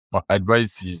My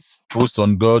advice is trust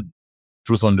on God,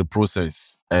 trust on the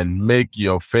process, and make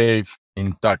your faith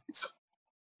intact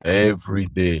every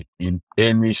day in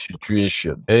any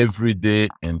situation. Every day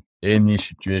in any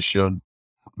situation,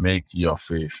 make your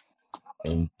faith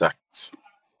intact.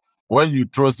 When you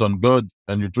trust on God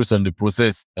and you trust on the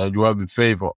process and you have a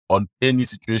favor on any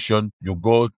situation, you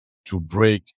go to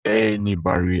break any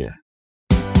barrier.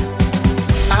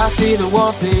 I see the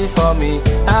walls before me,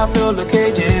 I feel the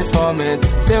cages forming.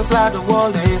 Seems like the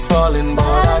world is falling, but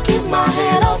I keep my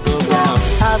head off the ground.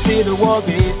 I see the wall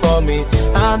before me,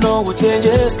 I know what change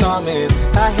is coming.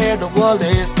 I hear the world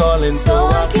is calling, so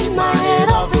I keep my head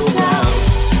off the ground.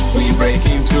 We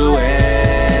breaking through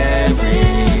every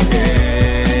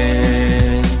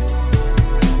day.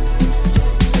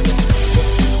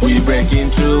 We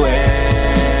breaking through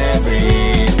every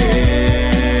day.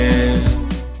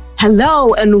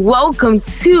 Hello and welcome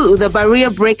to the Barrier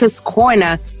Breakers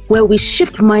Corner, where we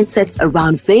shift mindsets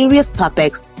around various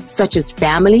topics such as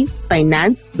family,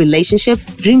 finance, relationships,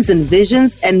 dreams and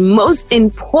visions, and most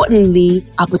importantly,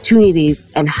 opportunities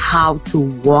and how to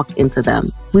walk into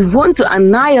them. We want to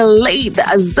annihilate the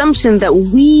assumption that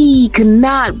we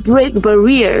cannot break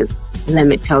barriers. Let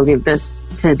me tell you this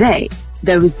today.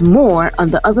 There is more on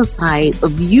the other side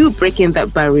of you breaking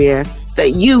that barrier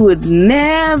that you would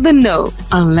never know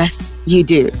unless you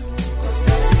do.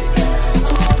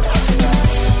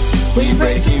 We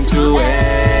breaking through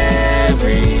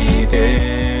everything.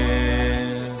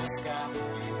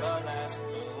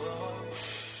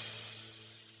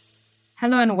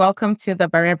 Hello and welcome to the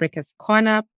Barrier Breakers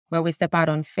Corner, where we step out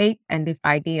on faith and live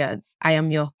ideas. I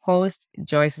am your host,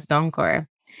 Joyce Donkor.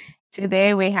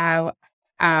 Today we have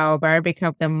our Barrier Breaker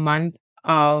of the month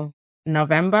of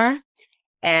November.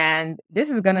 And this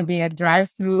is going to be a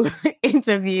drive-through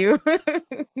interview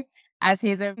as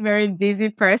he's a very busy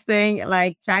person,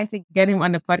 like trying to get him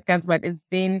on the podcast, but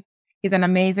he's an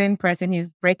amazing person. He's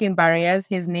breaking barriers.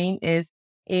 His name is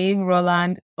Aim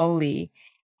Roland Oli.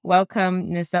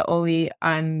 Welcome, Mr. Oli,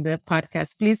 on the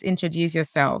podcast. Please introduce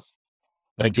yourself.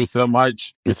 Thank you so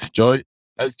much, Mr. Joy.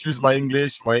 Excuse my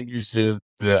English. My English is,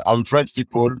 I'm French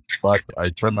people, but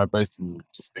I try my best to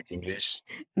speak English.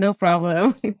 No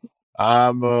problem.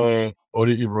 I'm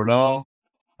Oli Roland.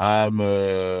 I'm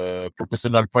a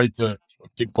professional fighter,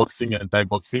 kickboxing and Thai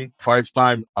boxing.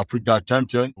 5-time Africa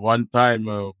champion, 1-time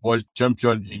world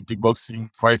champion in kickboxing,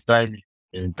 5-time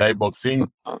in Thai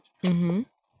boxing. Mm-hmm.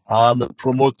 I'm a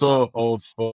promoter of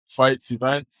fight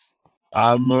events.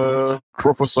 I'm a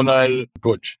professional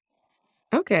coach.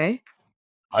 Okay.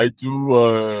 I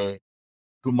do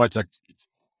too much activity.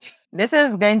 This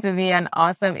is going to be an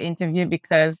awesome interview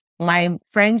because my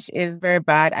French is very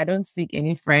bad. I don't speak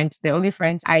any French. The only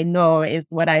French I know is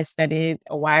what I studied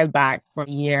a while back for a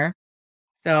year.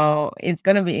 So it's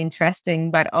going to be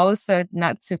interesting, but also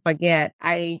not to forget,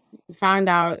 I found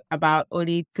out about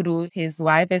Oli through his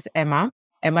wife is Emma.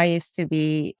 Emma used to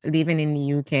be living in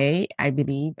the UK, I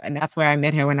believe. And that's where I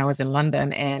met her when I was in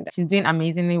London. And she's doing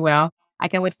amazingly well. I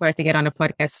can't wait for her to get on the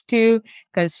podcast too,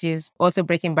 because she's also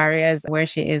breaking barriers where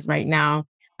she is right now.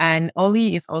 And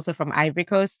Oli is also from Ivory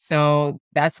Coast. So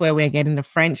that's where we're getting the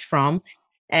French from.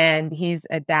 And he's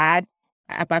a dad.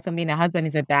 Apart from being a husband,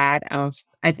 he's a dad of,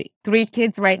 I think, 3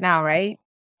 kids right now, right?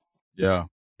 Yeah.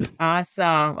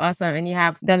 Awesome. And you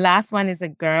have, the last one is a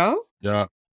girl. Yeah.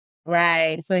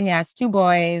 Right. So he has 2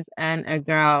 boys and a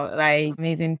girl, like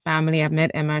amazing family. I've met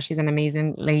Emma. She's an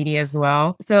amazing lady as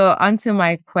well. So onto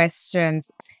my questions.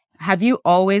 Have you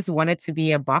always wanted to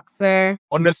be a boxer?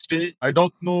 Honestly, I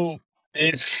don't know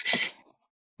if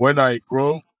when I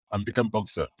grow and become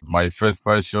boxer, my first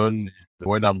passion is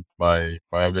when I'm my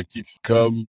objective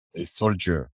become a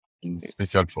soldier in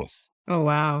special force. Oh,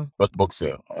 wow. Not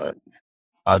boxer.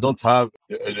 I don't have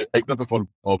an example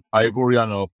of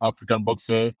Ivorian or African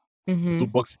boxer to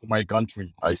box in my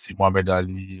country. I see Muhammad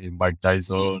Ali, Mike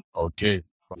Tyson. Okay,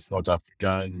 it's not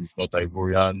African, it's not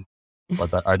Ivorian,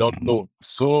 but I don't know.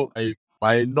 So I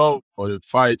know for the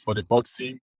fight, for the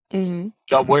boxing.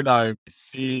 That when I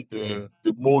see the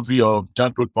movie of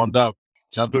Jean-Claude Van Damme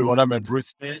and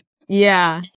Bruce Lee.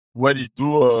 Yeah. When he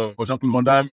do for Jean-Claude Van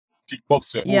Damme,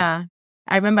 kickboxer. Yeah.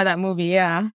 I remember that movie,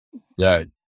 yeah. Yeah.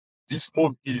 This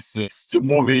movie is the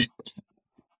movie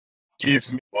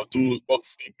gives me for do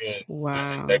boxing.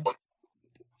 Wow.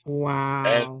 Wow.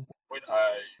 And when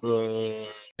I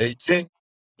 18,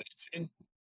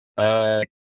 I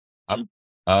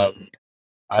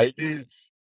lived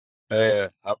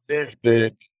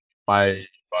my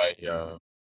little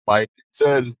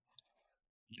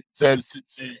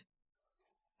city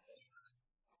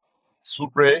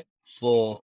Sucre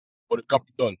for the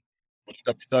capital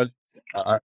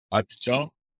Abidjan.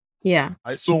 Yeah.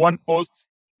 I saw one post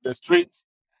in the street,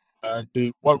 and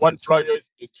one flyer in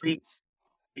the street.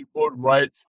 People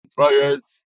write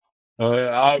flyers. I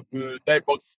have Thai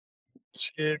box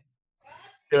gym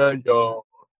here, your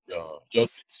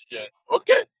city. And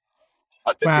okay,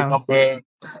 I take a Wow. number,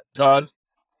 call, and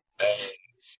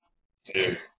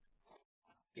they,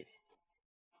 they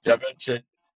haven't changed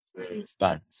the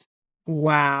stance.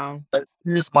 Wow.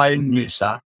 Use my English,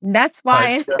 huh? That's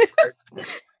I, fine.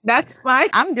 That's fine.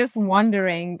 I'm just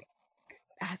wondering,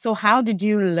 so how did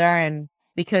you learn?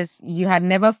 Because you had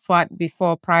never fought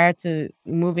before prior to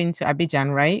moving to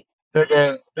Abidjan, right?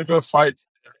 never fight,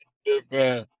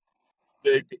 never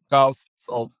take courses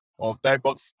of Thai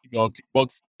boxing or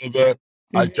kickboxing. Never.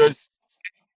 I Mhm. just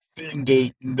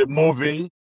see in the movie,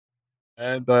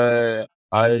 and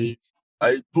I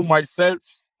do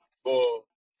myself for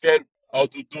get how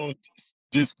to do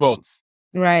this sports.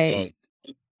 Right.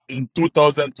 In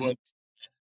 2028,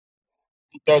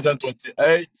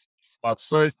 it's my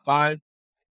first time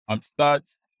I'm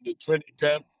start the training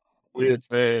camp with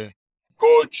a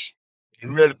coach, a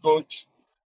real coach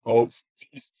of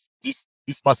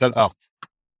this martial art.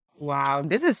 Wow.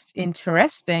 This is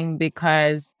interesting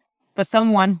because for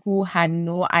someone who had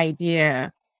no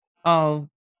idea of,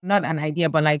 not an idea,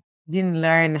 but like didn't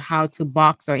learn how to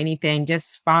box or anything,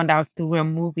 just found out through a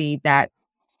movie that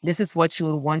this is what you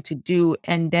would want to do,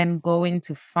 and then go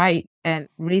into fight and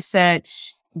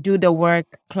research, do the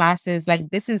work, classes.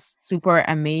 Like, this is super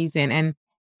amazing. And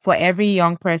for every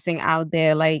young person out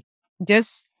there, like,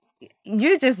 just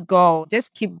you just go,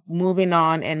 just keep moving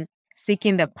on and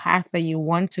seeking the path that you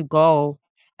want to go.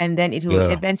 And then it will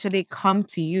Yeah. eventually come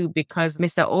to you, because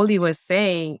Mr. Oli was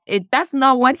saying that's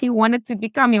not what he wanted to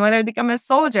become. He wanted to become a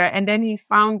soldier. And then he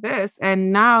found this,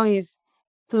 and now he's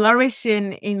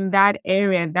flourishing in that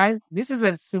area. This is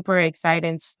a super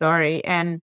exciting story.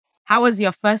 And how was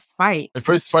your first fight? My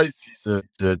first fight is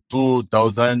the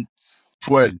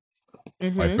 2012. My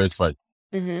Mm-hmm. first fight.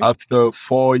 Mm-hmm. After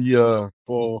 4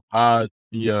 hard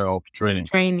year of training.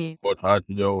 Training. 4 hard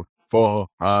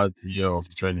year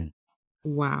of training.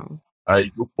 Wow.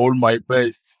 I do all my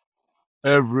best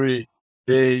every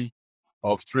day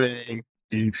of training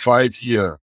in 5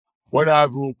 years. When I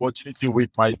have an opportunity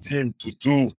with my team to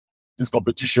do this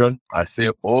competition, I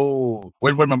say, oh,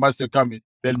 when my master come and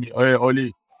tell me, hey,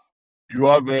 Oli, you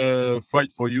have a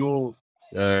fight for you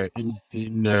in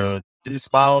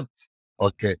this month.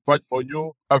 Okay, fight for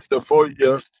you after 4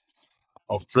 years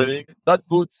of training. That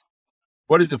good.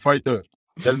 What is the fighter?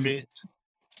 Tell me,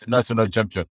 national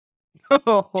champion.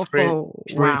 Three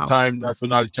Wow. time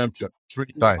national champion.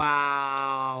 3 times.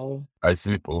 Wow. I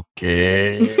say,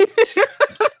 okay.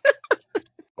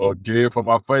 Okay, for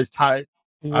my first time.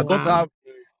 I don't Wow.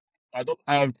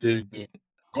 have the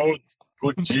good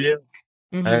gym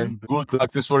Mhm. and good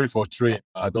accessory for training.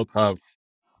 I don't have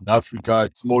in Africa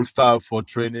small stuff for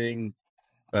training.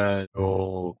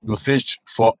 No search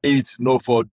for it, no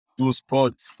for do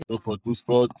sports,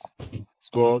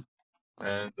 sport.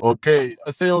 And okay,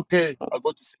 I say okay. I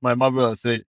go to see my mother. I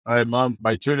say, "Hi, mom,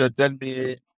 my children tell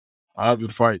me I have a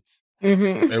fight,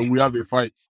 Mhm. and we have a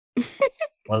fight."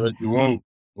 I went, whoa,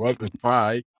 we have a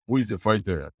fight. Who is the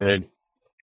fighter? And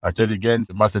I tell again,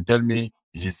 the master tell me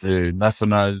he's a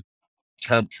national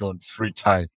champion 3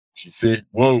 times. She say,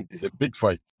 whoa, it's a big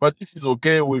fight. But if he's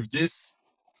okay with this,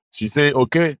 she say,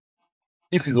 okay.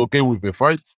 If he's okay with the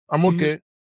fight, I'm Mhm. okay.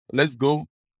 Let's go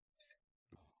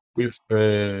with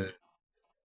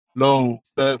low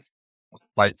step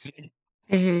my team.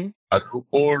 Mhm. I do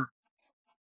all.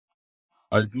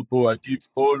 I give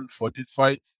all for this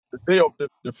fight. The day of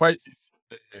the fight is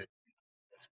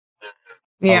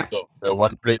Yeah. outdoor.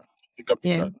 One plate, the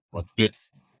capital, Yeah. one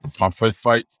place. It's my first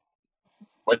fight.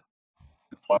 When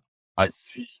I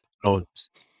see lot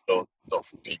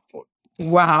of people.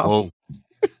 Wow. Whoa.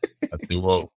 I say,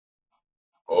 whoa.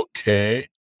 Okay.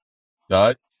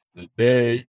 That's the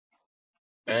day.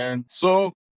 And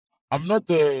so I'm not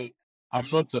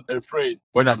afraid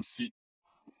when I'm see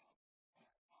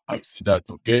that,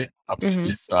 okay? I'm see Mhm.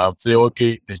 this. I'll say,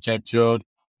 okay, the champion.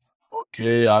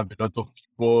 Okay, I have a lot of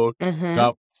people Mhm.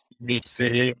 come see me say,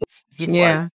 hey, it's a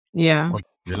Yeah. fight. Yeah. Okay,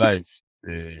 the life,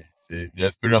 the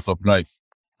experience of life.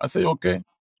 I say, okay,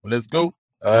 let's go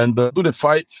and do the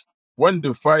fight.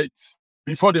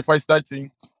 Before the fight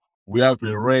starting, we have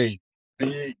a rain,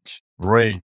 big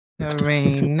rain, The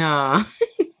rain. No.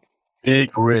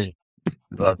 big rain.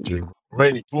 You have to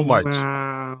rain too much.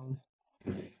 Wow.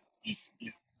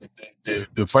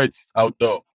 The fight is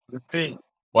outdoor. The thing,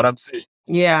 what I'm saying,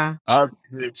 Yeah. I have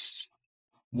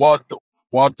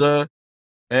water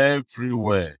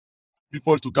everywhere.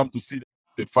 People to come to see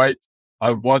the fight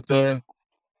have water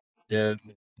and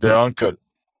the uncle.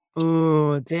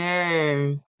 Oh,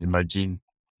 damn. Imagine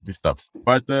this stuff.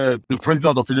 But the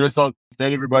president of Federation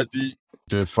tell everybody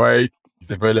the fight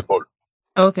is available.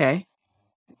 Okay.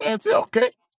 And say,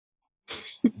 okay,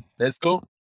 let's go.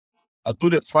 I do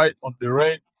the fight on the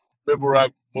rain.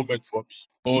 Memorable moment for me.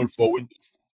 All for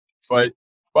Windows. Fight.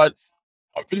 But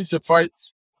I finish the fight.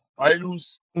 I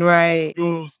lose. Right.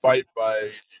 Lose by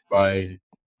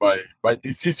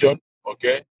decision.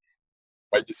 Okay.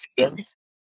 By decision.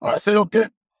 I said, okay,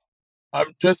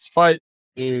 I'm just fight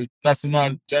the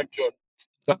national champion.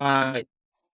 I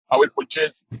will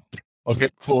purchase. Okay,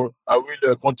 for I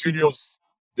will continue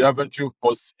the adventure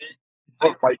for C.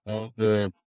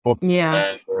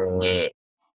 Yeah. And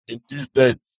in this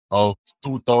date of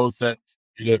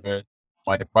 2011,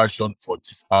 my passion for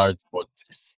this art, for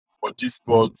this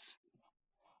sports,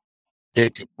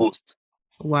 take a boost.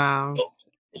 Wow.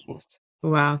 A boost.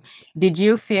 Wow. Did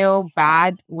you feel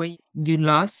bad when you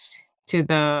lost to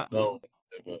the... No.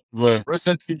 Never. Well,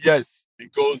 recently, yes,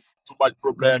 because too much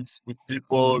problems with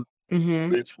people, Mm-hmm.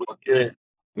 with okay.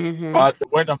 Mm-hmm. But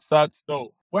when I'm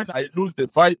no. When I lose the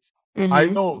fight, I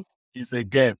know it's a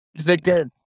game. It's a game.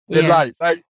 The life,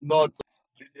 like not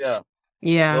linear.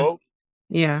 Yeah. No,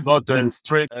 Yeah. it's not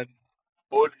straight and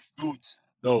all is good.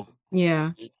 No. Yeah.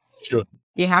 Sure.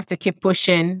 You have to keep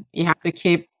pushing. You have to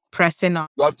keep pressing on.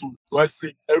 You have to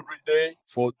wrestling every day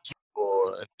for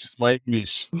just my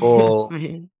English. For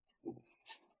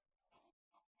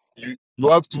you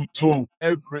have to do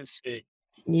everything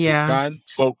you can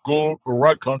for go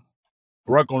rock on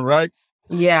right.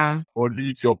 Yeah. Or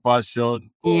leave your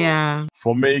passion. Yeah.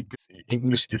 For make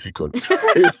English difficult.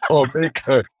 Or make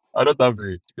I don't have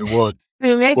the word.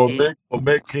 For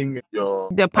making your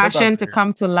the passion to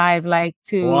come to life, like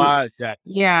to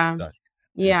yeah. That,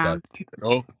 you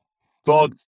know,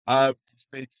 don't have to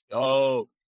say, oh,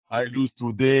 I lose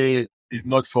today. It's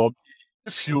not for me.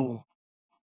 If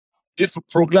you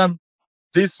program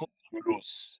this, you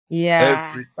lose. Yeah.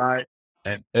 Every time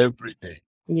and every day.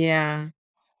 Yeah.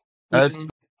 That's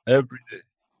every day.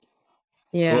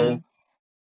 Yeah. So,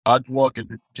 hard work and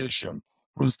dedication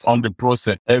boost on the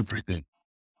process every day.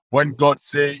 When God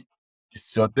say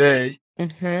it's your day,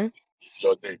 it's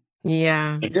your day.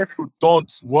 Yeah. And if you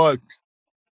don't work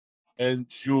and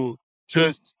you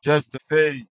just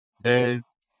stay and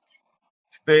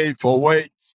stay for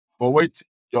waiting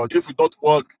if you don't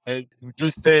work and you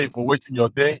just stay for waiting your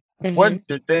day, when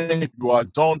the day you are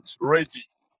done ready,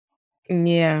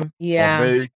 yeah, for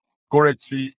make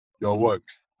correctly your work.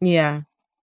 Yeah.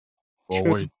 For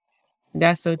True. wait.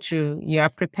 That's so true. You are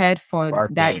prepared for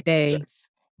that day.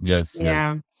 Yes.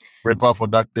 Yeah. Prepare for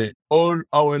that day. All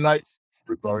our lives is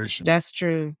preparation. That's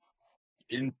true.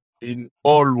 In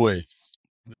all ways.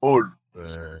 All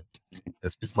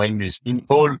excuse my English. In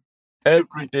all,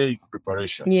 every day is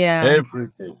preparation. Yeah. Every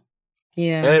day.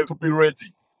 Yeah. To be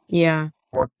ready. Yeah.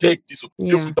 Or take this.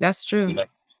 Yeah. That's true.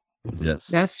 Yes.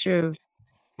 That's true.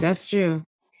 That's true.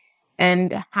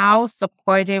 And how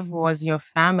supportive was your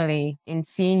family in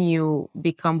seeing you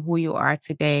become who you are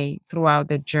today throughout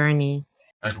the journey?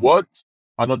 And what?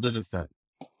 I don't understand.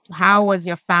 How was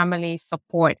your family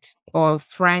support or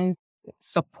friends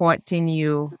supporting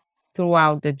you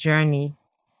throughout the journey?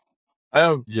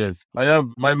 I have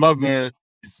my mother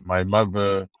is my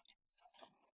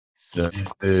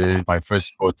first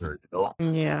supporter, you know.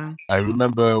 Yeah. I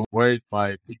remember when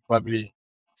my big family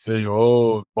say,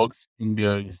 oh, boxing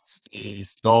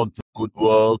is not good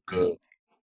work.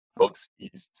 Boxing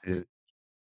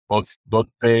don't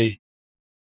pay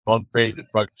the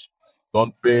practice.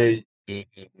 Don't pay you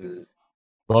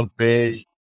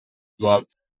are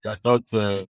not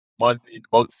money in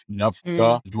boxing in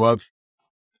Africa. You have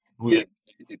a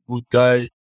good guy,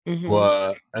 you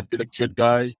are an intellectual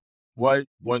guy. Why you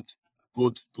want to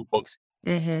go to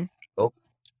boxing? So,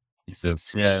 it's a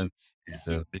friend, it's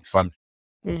a big family.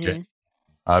 Okay.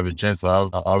 I have a chance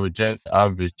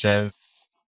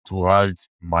to have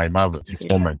my mother this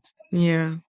moment.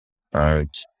 Yeah.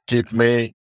 Keep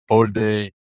me all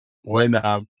day. When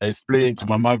I'm explaining to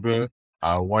my mother,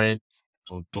 I went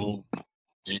to do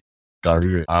the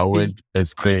career. I would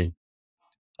explain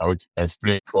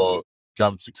for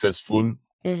become successful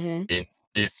in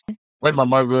this. When my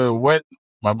mother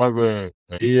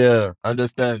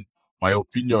understand my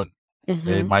opinion,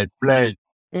 my plan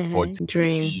for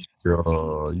dream.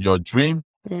 Your dream.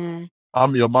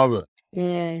 I'm your mother.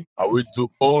 I will do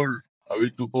all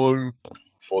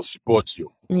for support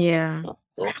you. Yeah.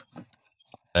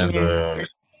 And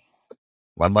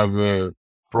my mother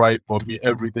cry for me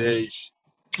every day.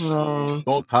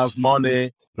 Don't have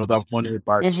money,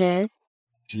 but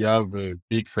she have a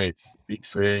big faith.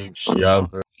 She have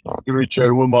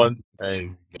spiritual woman,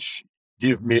 and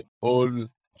give me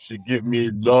she give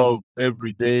me love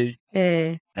every day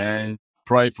and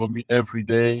pray for me every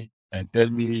day and tell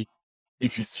me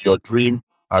if it's your dream,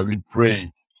 I will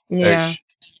pray. Yeah.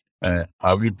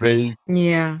 I will pray.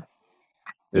 Yeah.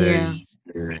 Yeah.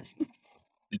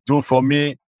 It do for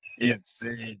me. It's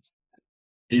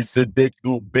a day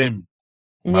to bend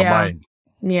my Yeah. mind.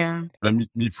 Yeah. Permit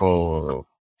me for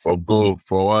go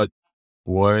forward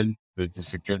when the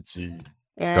difficulty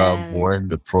come, when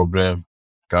the problem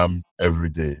come every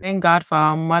day. Thank God for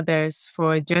our mothers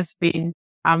for just being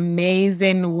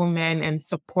amazing women and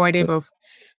supportive of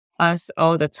us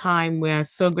all the time. We are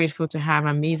so grateful to have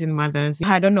amazing mothers.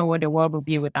 I don't know what the world would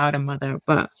be without a mother,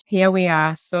 but here we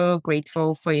are, so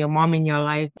grateful for your mom in your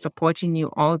life, supporting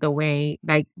you all the way.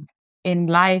 Like in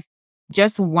life,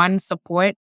 just one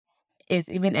support is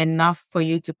even enough for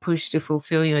you to push to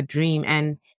fulfill your dream.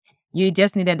 And you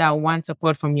just needed that one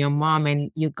support from your mom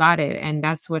and you got it. And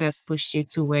that's what has pushed you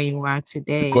to where you are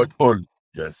today. You got all.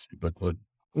 Yes, you got all.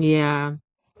 Yeah.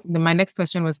 My next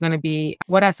question was going to be,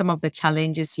 what are some of the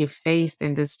challenges you faced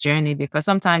in this journey? Because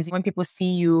sometimes when people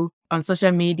see you on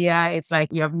social media, it's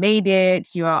like you have made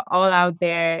it, you are all out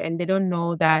there, and they don't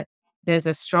know that there's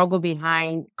a struggle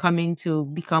behind coming to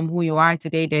become who you are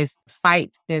today. There's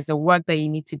fight, there's the work that you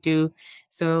need to do.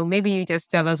 So maybe you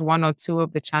just tell us one or two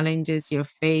of the challenges you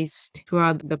faced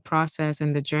throughout the process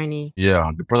and the journey.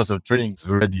 Yeah, the process of training is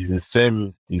already the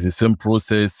same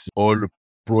process, all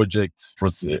projects,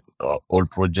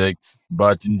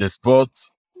 but in the sport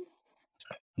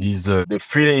is the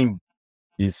feeling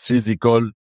is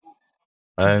physical,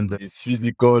 and it's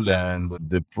physical, and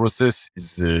the process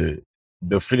is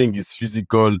the feeling is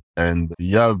physical, and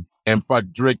you have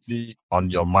impact directly on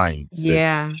your mind.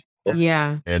 Yeah.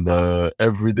 Yeah. And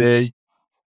every day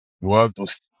you have to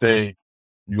stay,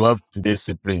 you have to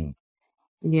discipline.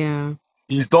 Yeah.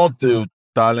 It's not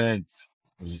talent.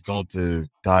 It's not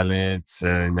talent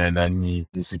and any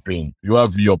discipline. You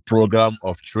have your program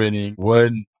of training.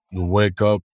 When you wake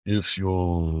up, if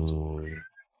you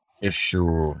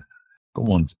come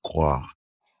on,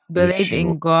 believe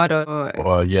in God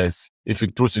or yes, if you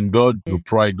trust in God, you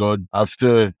pray God.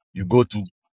 After you go to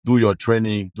do your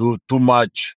training, do too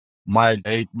much mile,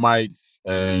 8 miles,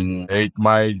 and 8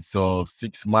 miles or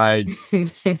 6 miles.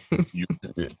 You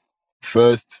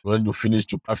first, when you finish,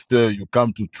 after you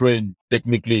come to train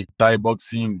technically, Thai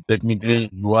boxing, technically,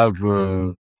 you have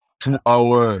 2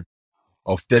 hours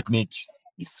of technique.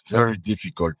 It's very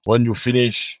difficult. When you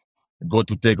finish, you go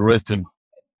to take rest and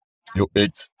you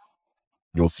eat,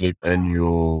 you sleep, and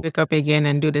you wake up again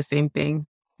and do the same thing.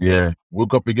 Yeah,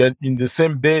 wake up again in the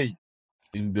same day,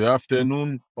 in the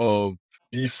afternoon or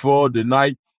before the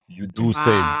night, you do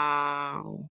same.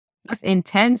 Wow. That's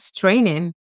intense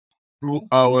training. 2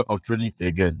 hours of training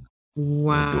again.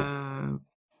 Wow.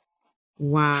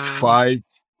 Wow. 5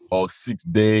 or 6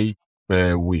 days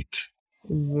per week.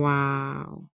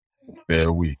 Wow.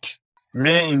 Per week.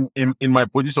 Me in my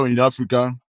position in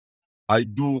Africa, I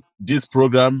do this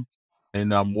program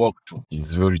and I'm work too.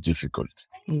 It's very difficult.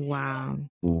 Wow.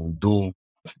 To do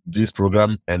this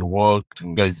program and work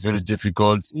together is very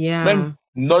difficult. Yeah. Même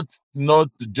not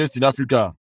just in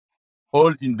Africa,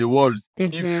 all in the world.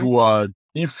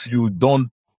 If you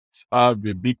don't have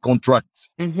a big contract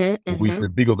with a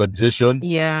big organization,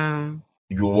 yeah,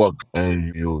 you work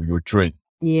and you train.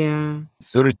 Yeah.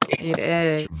 It's very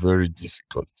very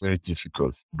difficult. Very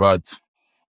difficult. But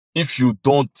if you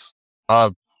don't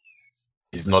have,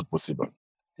 it's not possible.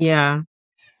 Yeah.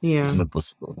 Yeah. It's not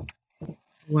possible.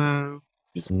 Wow.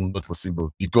 It's not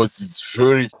possible because it's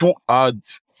very too hard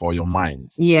for your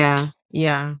mind. Yeah.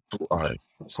 Yeah. Too hard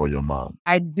for your mind.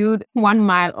 I do 1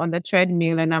 mile on the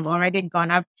treadmill and I've already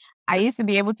gone up. I used to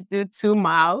be able to do 2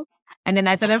 miles and then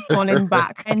I started falling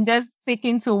back and just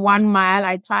sticking to 1 mile.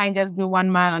 I try and just do 1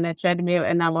 mile on a treadmill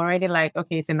and I'm already like,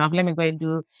 okay, it's enough. Let me go and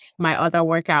do my other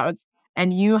workouts.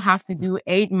 And you have to do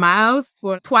 8 miles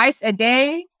for twice a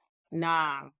day?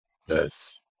 Nah.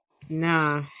 Yes.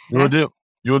 Nah.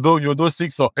 You do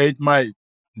 6 or 8 miles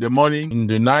in the morning, in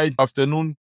the night,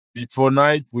 afternoon, before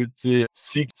night with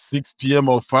 6 p.m.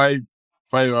 or 5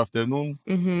 afternoon.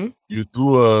 You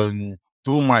do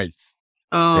 2 miles.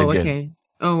 Oh, again. okay.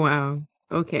 Oh, wow.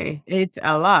 Okay. It's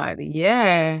a lot.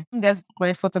 Yeah. I'm just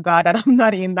grateful to God that I'm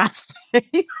not in that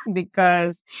space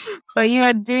but you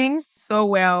are doing so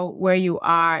well where you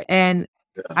are. And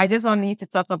I just want you to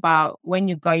talk about when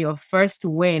you got your first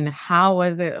win. How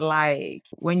was it like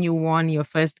when you won your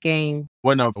first game?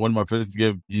 When I won my first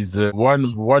game is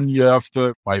 1 year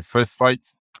after my first fight.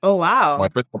 Oh, wow. My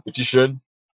first competition.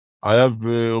 I have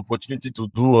the opportunity to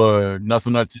do a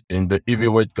national team in the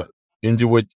heavyweight in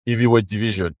the heavyweight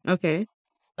division, Okay.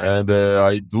 and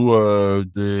I do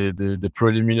the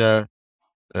preliminary.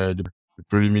 The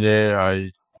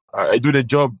preliminary, I do the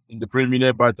job in the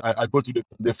preliminary, but I go to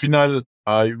the final.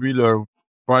 I will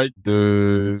fight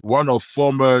the one of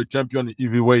former champion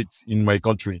heavyweight in my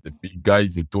country, the big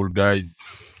guys, the tall guys,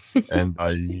 and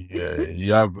he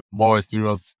have more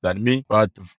experience than me.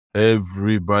 But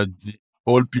everybody,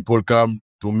 all people come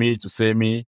to me to say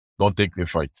me, don't take the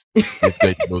fight. This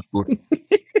guy is not good.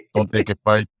 Don't take a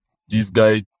fight. This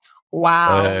guy.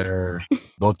 Wow.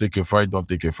 Don't take a fight. Don't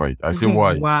take a fight. I say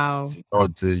why? Wow.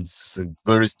 He's a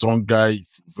very strong guy.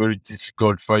 He's a very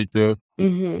difficult fighter.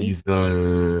 Mm-hmm. He's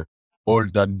older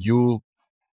than you.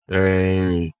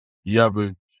 He have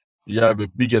a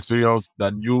big experience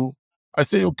than you. I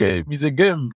say okay, it's a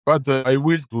game, but I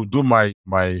will to do my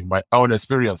own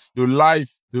experience.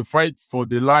 The fight for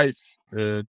the life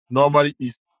normally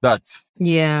is that.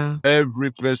 Yeah.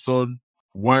 Every person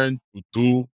want to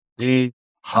do a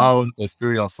own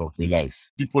experience of a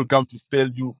life. People come to tell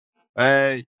you,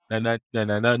 hey, no,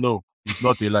 it's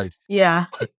not a life. Yeah.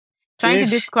 Trying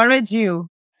to discourage you.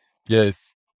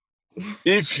 Yes.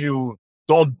 If you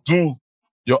don't do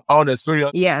your own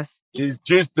experience, yes, it's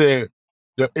just a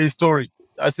story.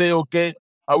 I say, okay,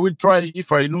 I will try.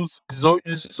 If I lose, it's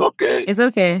okay. It's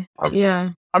okay.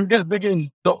 I'm just beginning.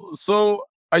 So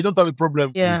I don't have a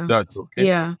problem with that. Okay.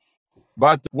 Yeah.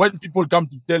 But when people come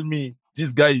to tell me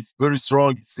this guy is very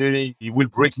strong, he will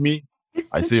break me,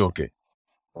 I say, okay.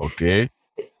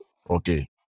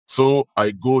 So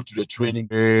I go to the training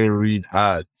very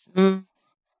hard.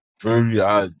 Very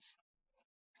hard.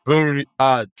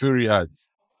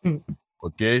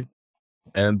 Okay.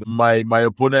 And my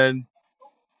opponent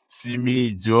see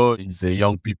me, Joe, is a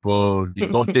young people. They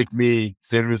don't take me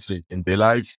seriously in their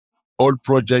life. All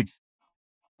projects.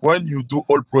 When you do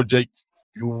all projects,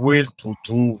 you will to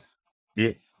do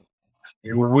it.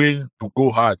 You will to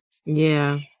go hard.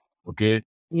 Yeah. Okay.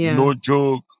 Yeah. No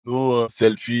joke, no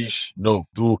selfish. No,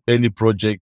 do any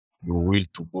project, you will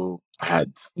to go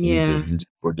hard in this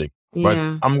project. But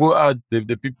I'm go hard.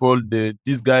 The people,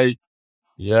 this guy,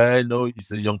 I know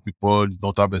he's a young people. He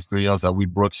don't have experience. I will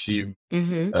broke him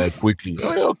quickly.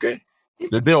 Okay.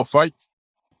 The day of fight,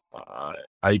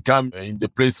 I come in the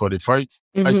place for the fight.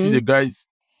 I see the guys.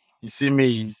 He see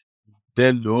me. He's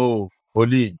tell, oh,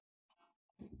 Oli,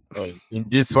 in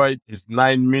this fight, it's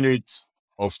 9 minutes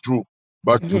of truth.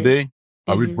 But today,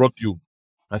 I will block you.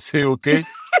 I say, okay.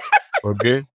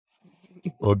 Okay,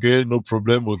 no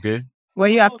problem, okay. Were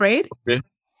you afraid? Okay.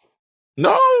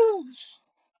 No,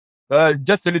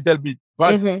 just a little bit.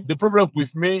 But the problem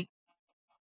with me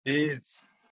is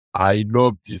I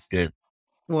love this game.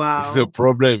 Wow. It's a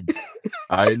problem.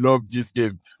 I love this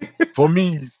game. For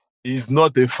me, it's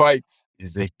not a fight.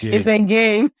 It's a game. It's a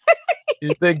game.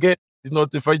 It's a game. It's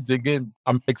not a fight. It's a game.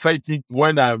 I'm excited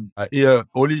when I'm here.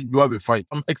 Only you have a fight.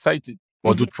 I'm excited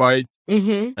for to fight.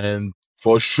 And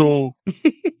for sure,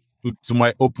 to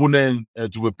my opponent, to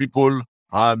the people,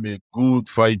 I'm a good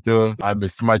fighter. I'm a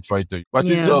smart fighter. But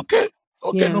it's okay.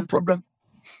 Okay, no problem.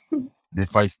 The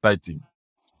fight starting.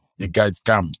 The guys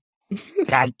come.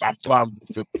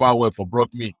 The power for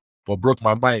broke me, for broke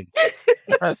my mind.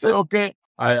 I say, okay.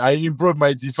 I improve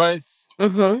my defense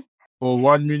for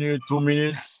 1 minute, 2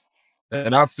 minutes.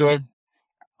 And after,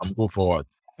 I'm go forward.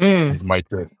 It's my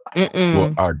turn.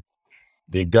 Go hard.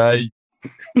 The guy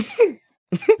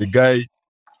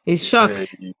he's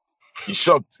shocked. He's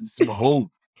shocked. He's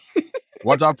home.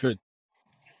 What happened?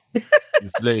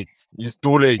 It's late. It's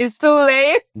too late. It's too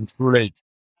late. It's too late.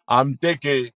 I'm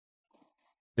taking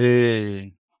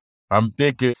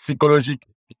psychological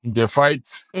in the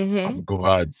fight. I'm go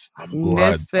hard. I'm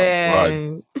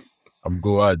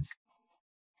go hard.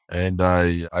 And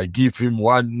I give him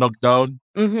one knockdown.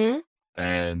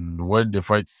 And when the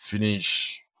fight is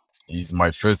finished, it's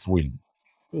my first win.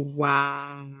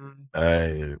 Wow.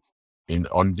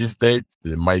 On this date,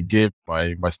 my game,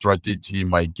 my strategy,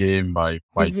 my game, my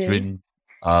training,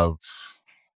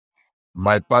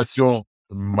 my passion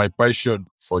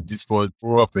for this sport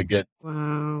grew up again.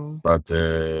 Wow. But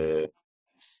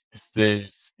it's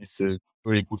a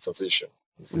very good sensation.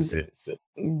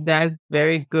 That's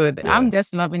very good. Yeah. I'm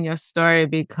just loving your story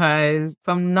because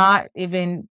from not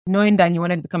even knowing that you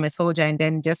wanted to become a soldier and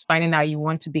then just finding out you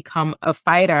want to become a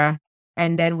fighter,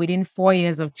 and then within 4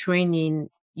 years of training,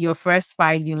 your first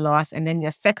fight you lost, and then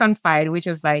your second fight, which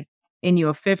is like in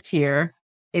your 5th year,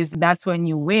 that's when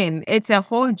you win. It's a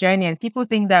whole journey, and people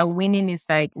think that winning is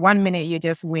like 1 minute you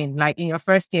just win. Like in your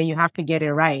first year, you have to get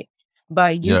it right,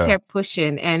 but you kept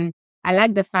pushing. And I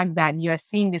like the fact that you're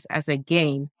seeing this as a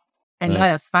game and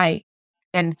not a fight.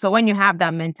 And so when you have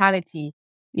that mentality,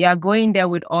 You're going there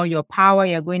with all your power,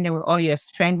 you're going there with all your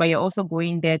strength, but you're also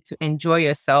going there to enjoy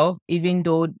yourself, even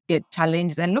though the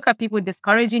challenges. And look at people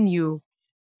discouraging you,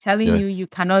 telling you Yes.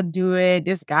 cannot do it.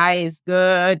 This guy is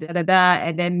good, da, da, da.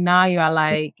 And then now you are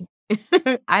like,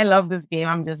 I love this game.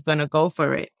 I'm just going to go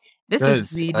for it. This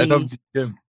is Yes, I love really, the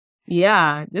game.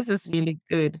 yeah, this is really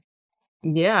good.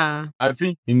 Yeah. I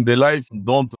think in the life,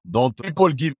 don't people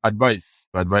give advice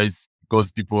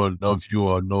because people love you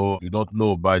or no, you don't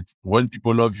know. But when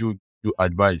people love you, you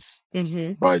advise.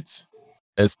 Mm-hmm. But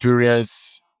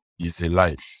experience is a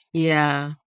life.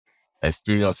 Yeah.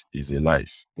 Experience is a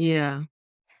life. Yeah.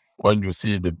 When you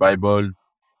see the Bible,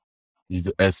 is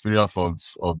the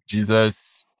experience of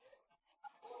Jesus,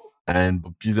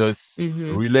 and Jesus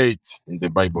relate in the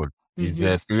Bible. Is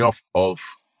the experience of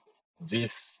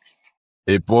this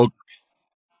epoch,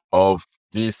 of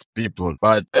these people.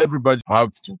 But everybody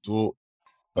have to do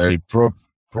a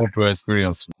proper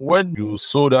experience. When you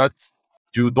saw that,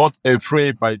 you don't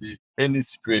afraid by any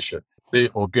situation. Say,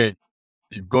 okay,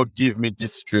 if God give me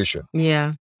this situation,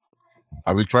 Yeah.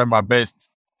 I will try my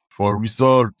best for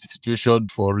resolve this situation,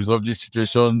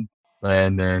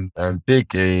 and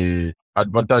take a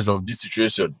advantage of this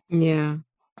situation Yeah.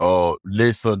 or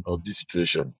lesson of this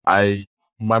situation. My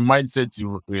mindset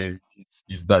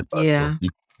is that. Yeah.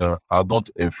 I'm not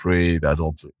afraid. I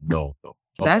don't no. Not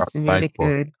That's apply really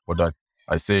good. for that.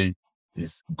 I say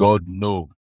is God know,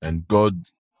 and God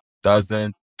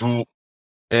doesn't do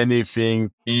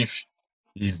anything if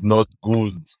it's not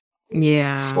good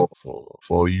Yeah.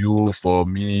 for you, for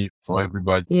me, for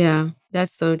everybody. Yeah.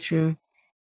 That's so true.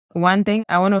 One thing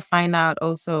I want to find out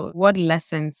also, what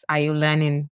lessons are you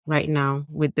learning right now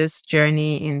with this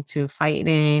journey into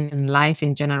fighting and life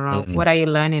in general? What are you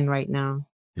learning right now?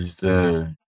 Is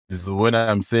when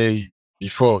I'm saying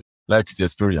before, life is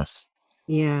experience.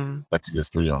 Yeah. Life is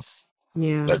experience.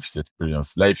 Yeah. Life is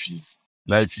experience. Life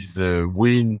is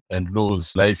win and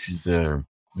lose. Life is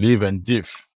live and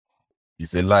death.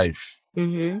 It's a life,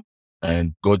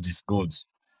 and God is good.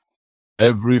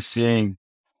 Everything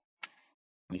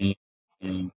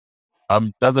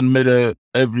doesn't matter.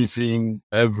 Everything,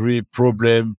 every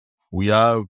problem we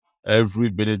have, every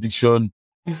benediction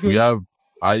we have,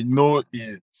 I know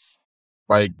it's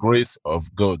by grace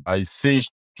of God. I say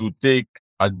to take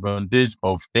advantage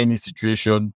of any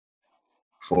situation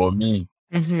for me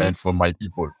and for my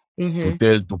people. To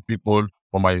tell to people,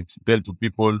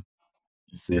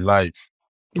 it's a life.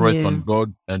 Trust on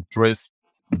God and trust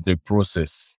the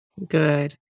process.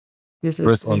 Good. This is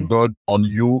Trust on good. God, on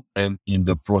you, and in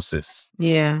the process.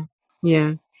 Yeah.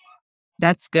 Yeah.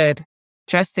 That's good.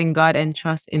 Trust in God and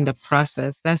trust in the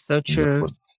process. That's so In the true.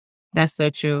 process. That's so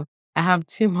true. I have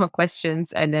 2 more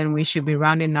questions and then we should be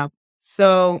rounding up.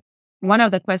 So, one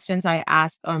of the questions I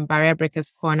asked on Barrier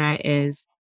Breakers Corner is,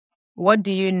 what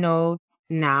do you know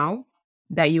now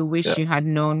that you wish you had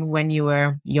known when you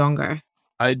were younger?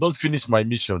 I don't finish my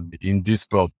mission in this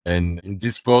sport, and in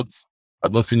this sport, I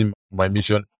don't finish my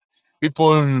mission.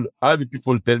 People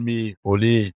tell me,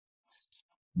 Oli,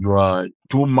 you are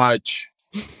too much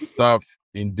stuff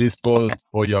in this sport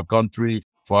for your country,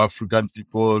 for African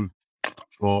people,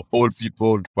 for all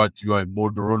people, but you are a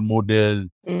role model.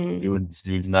 You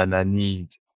nana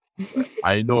need.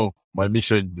 I know my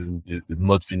mission is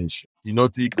not finished. You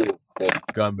not equal to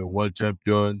become a world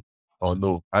champion or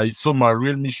no. I saw my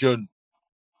real mission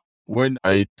when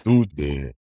I'm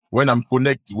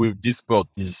connected with this sport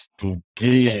is to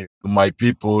give to my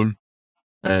people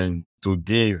and to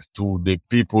give to the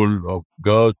people of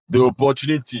God the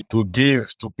opportunity to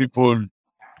give to people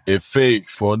a faith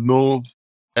for know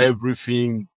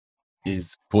everything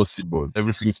is possible.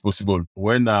 Everything is possible.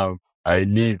 When I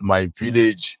leave my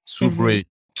village, Subre,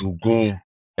 to go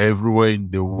everywhere in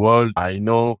the world, I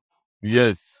know,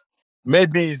 yes,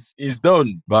 maybe it's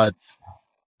done, but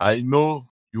I know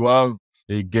you have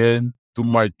again too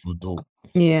much to do.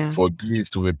 Yeah. Forgive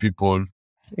to the people.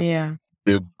 Yeah.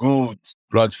 The good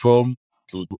platform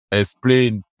to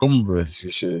explain.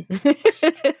 It's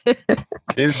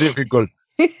difficult.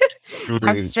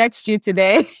 I've stretched you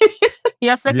today.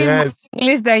 You're speaking more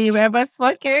English than you've ever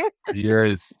spoken.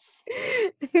 Yes.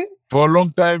 For a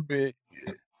long time,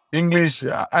 English,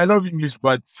 I love English,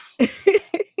 but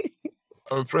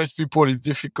French people is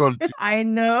difficult I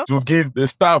know. to give the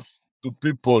stuff to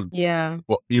people. Yeah.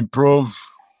 For improve.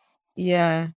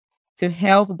 Yeah. To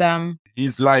help them.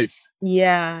 His life.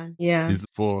 Yeah. Yeah. Is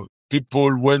for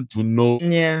people want to know.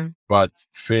 Yeah. But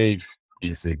faith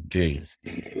is a game.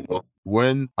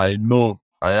 When I know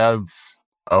I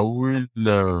will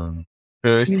learn.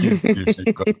 It's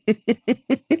difficult.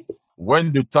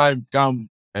 When the time comes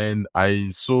and I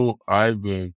saw I have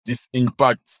this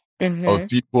impact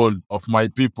of my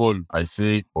people, I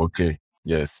say, okay,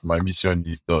 yes, my mission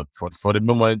is done. For the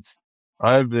moment,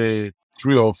 I have a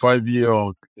 3 or 5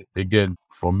 year again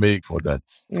for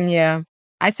that. Yeah.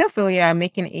 I still feel you are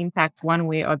making an impact one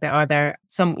way or the other.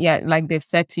 Like they've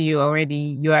said to you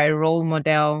already, you are a role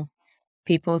model.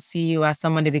 People see you as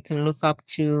somebody they can look up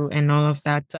to and all of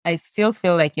that. I still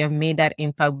feel like you've made that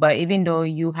impact. But even though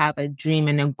you have a dream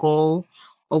and a goal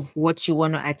of what you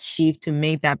want to achieve to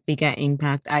make that bigger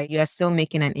impact, you are still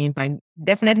making an impact.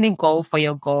 Definitely go for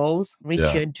your goals,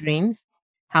 reach your dreams.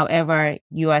 However,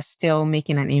 you are still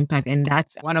making an impact. And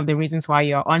that's one of the reasons why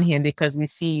you're on here, because we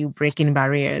see you breaking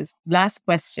barriers. Last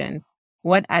question.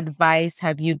 What advice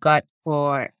have you got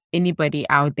for anybody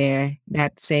out there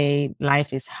that say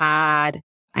life is hard,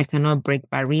 I cannot break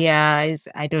barriers,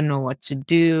 I don't know what to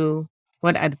do?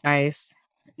 What advice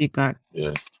have you got?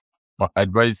 Yes. My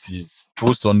advice is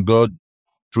trust on God,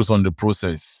 trust on the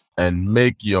process, and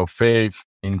make your faith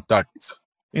intact.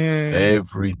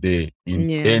 Every day in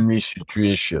any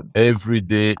situation,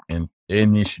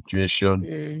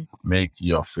 make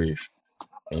your faith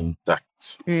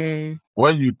intact.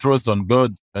 When you trust on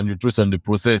God and you trust on the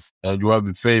process and you have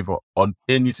a favor on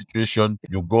any situation,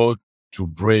 you go to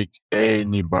break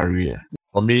any barrier.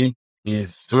 For me,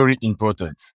 it's very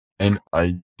important. And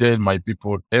I tell my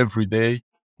people every day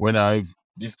when I have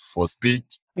this for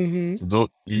speech, to do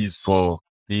is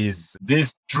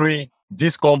this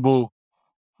combo,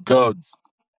 God,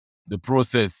 the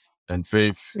process, and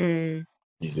faith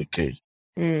is a key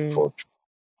for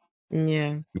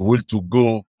you will to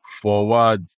go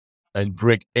forward and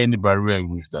break any barrier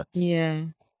with that.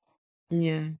 You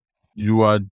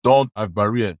don't have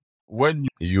barrier. When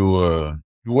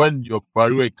when your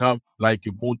barrier come like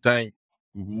a mountain,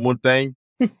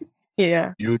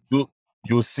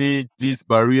 you see this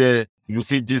barrier, you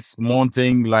see this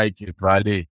mountain like a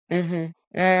valley.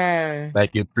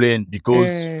 Like a plane,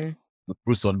 because you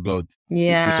trust on God,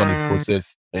 you trust on the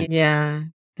process, and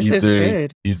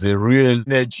is a real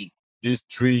energy. This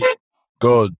three,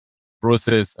 God,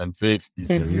 process, and faith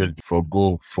is a real for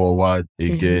go forward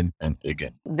again and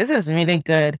again. This is really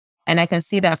good, and I can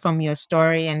see that from your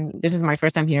story. And this is my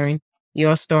first time hearing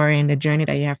your story and the journey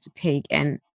that you have to take.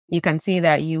 And you can see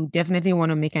that you definitely want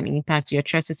to make an impact. You're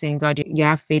trusting in God. You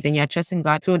have faith, and you're trusting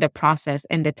God through the process.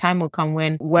 And the time will come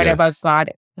when whatever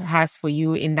God has for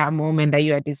you in that moment that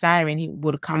you are desiring, He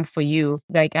will come for you.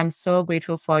 Like, I'm so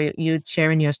grateful for you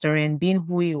sharing your story and being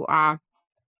who you are,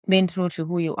 being true to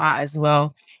who you are as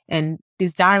well, and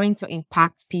desiring to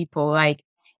impact people. Like,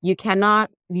 you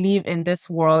cannot live in this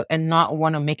world and not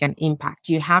want to make an impact.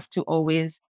 You have to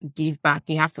always give back.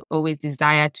 You have to always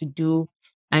desire to do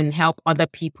and help other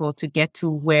people to get to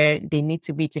where they need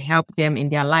to be, to help them in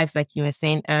their lives, like you were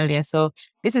saying earlier. So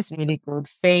this is really good.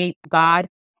 Faith, God,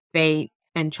 faith,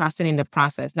 and trusting in the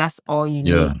process. That's all you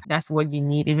need. That's what you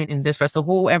need, even in this process. So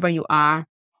whoever you are,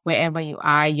 wherever you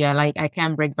are, you're like, I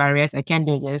can't break barriers. I can't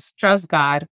do this. Trust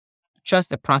God, trust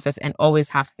the process, and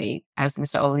always have faith, as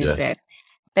Mr. Oli said.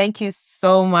 Thank you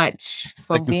so much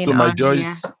for being on here.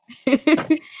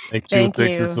 Thank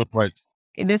you so much.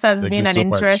 This has been an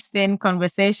interesting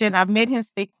conversation. I've made him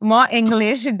speak more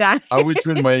English than I will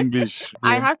train my English.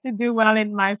 I have to do well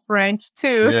in my French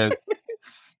too. Yes.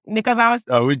 Because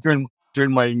I will train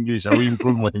my English. I will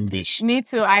improve my English. Me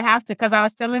too. I have to, because I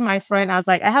was telling my friend, I was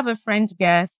like, I have a French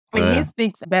guest and he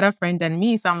speaks better French than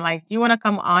me. So I'm like, do you want to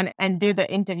come on and do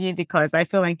the interview? Because I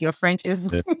feel like your French is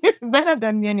better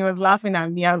than me. And he was laughing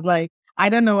at me. I was like, I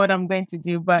don't know what I'm going to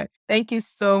do, but thank you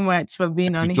so much for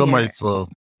being on here.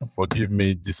 For giving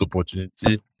me this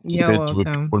opportunity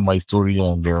to put my story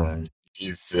and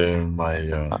give my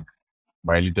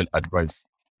little advice.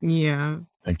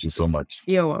 Thank you so much.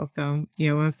 You're welcome.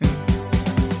 You're welcome.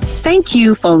 Thank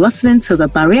you for listening to the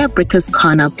Barrier Breakers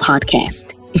Corner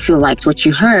podcast. If you liked what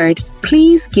you heard,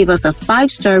 please give us a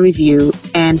 5-star review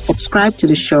and subscribe to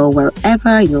the show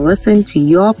wherever you listen to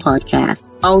your podcast.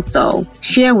 Also,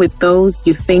 share with those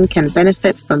you think can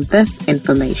benefit from this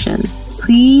information.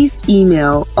 Please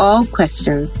email all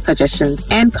questions, suggestions,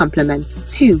 and compliments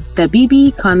to the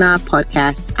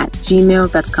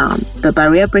bbcornerpodcast@gmail.com. The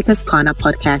Barrier Breakers Corner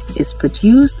podcast is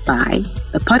produced by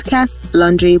the Podcast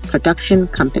Laundry Production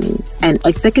Company and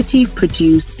executive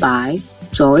produced by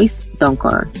Joyce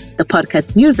Donkor. The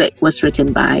podcast music was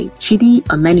written by Chidi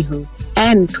Omenihu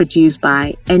and produced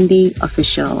by Andy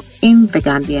Official in The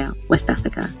Gambia, West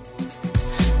Africa.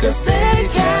 'Cause they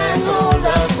can't hold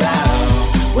us down.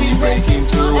 We breaking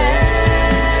through.